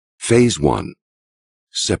Phase 1.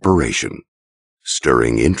 Separation,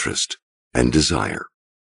 stirring interest and desire.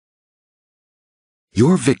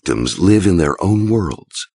 Your victims live in their own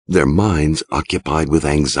worlds, their minds occupied with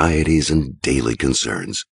anxieties and daily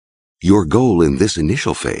concerns. Your goal in this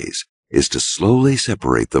initial phase is to slowly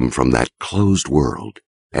separate them from that closed world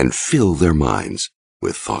and fill their minds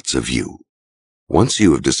with thoughts of you. Once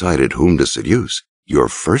you have decided whom to seduce, your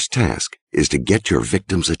first task is to get your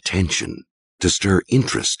victim's attention, to stir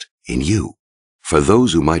interest in you. For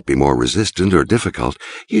those who might be more resistant or difficult,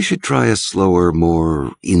 you should try a slower,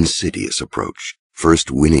 more insidious approach,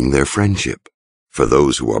 first winning their friendship. For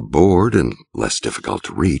those who are bored and less difficult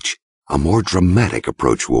to reach, a more dramatic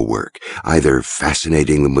approach will work, either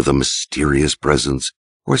fascinating them with a mysterious presence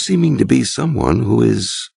or seeming to be someone who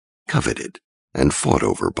is coveted and fought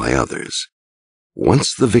over by others.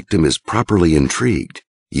 Once the victim is properly intrigued,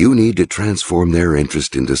 you need to transform their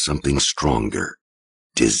interest into something stronger: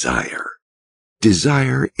 desire.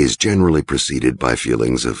 Desire is generally preceded by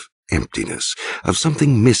feelings of emptiness, of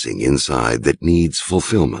something missing inside that needs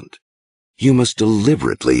fulfillment. You must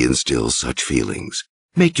deliberately instill such feelings.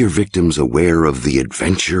 Make your victims aware of the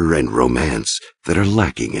adventure and romance that are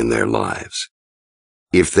lacking in their lives.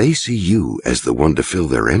 If they see you as the one to fill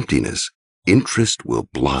their emptiness, interest will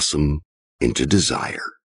blossom into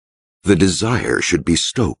desire. The desire should be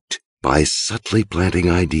stoked by subtly planting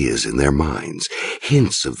ideas in their minds,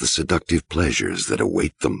 hints of the seductive pleasures that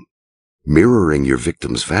await them. Mirroring your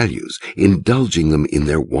victim's values, indulging them in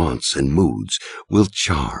their wants and moods, will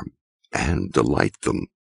charm and delight them.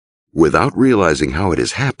 Without realizing how it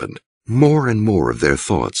has happened, more and more of their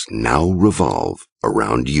thoughts now revolve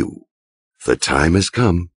around you. The time has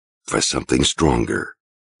come for something stronger.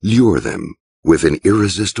 Lure them with an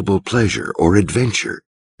irresistible pleasure or adventure,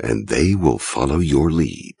 and they will follow your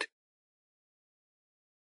lead.